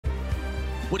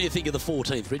What do you think of the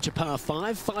 14th, Richard? Par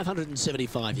 5,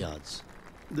 575 yards.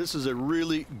 This is a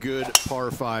really good par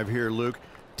 5 here, Luke.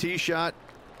 Tee shot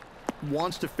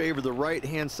wants to favor the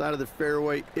right-hand side of the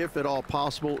fairway, if at all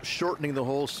possible, shortening the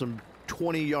hole some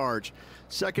 20 yards.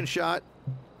 Second shot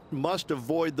must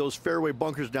avoid those fairway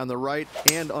bunkers down the right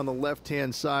and on the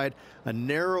left-hand side. A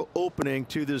narrow opening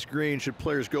to this green should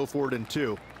players go for it in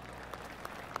 2.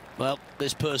 Well,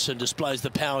 this person displays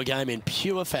the power game in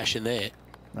pure fashion there.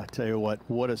 I tell you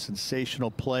what a sensational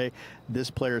play.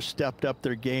 This player stepped up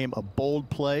their game. A bold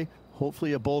play,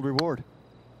 hopefully a bold reward.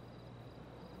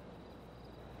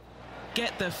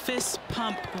 Get the fist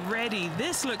pump ready.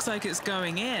 This looks like it's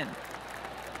going in.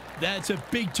 That's a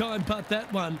big time putt,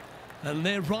 that one. And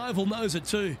their rival knows it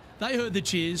too. They heard the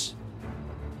cheers.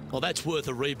 Well, that's worth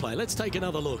a replay. Let's take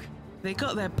another look. They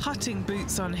got their putting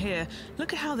boots on here.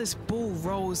 Look at how this ball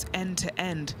rolls end to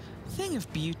end. Thing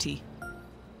of beauty.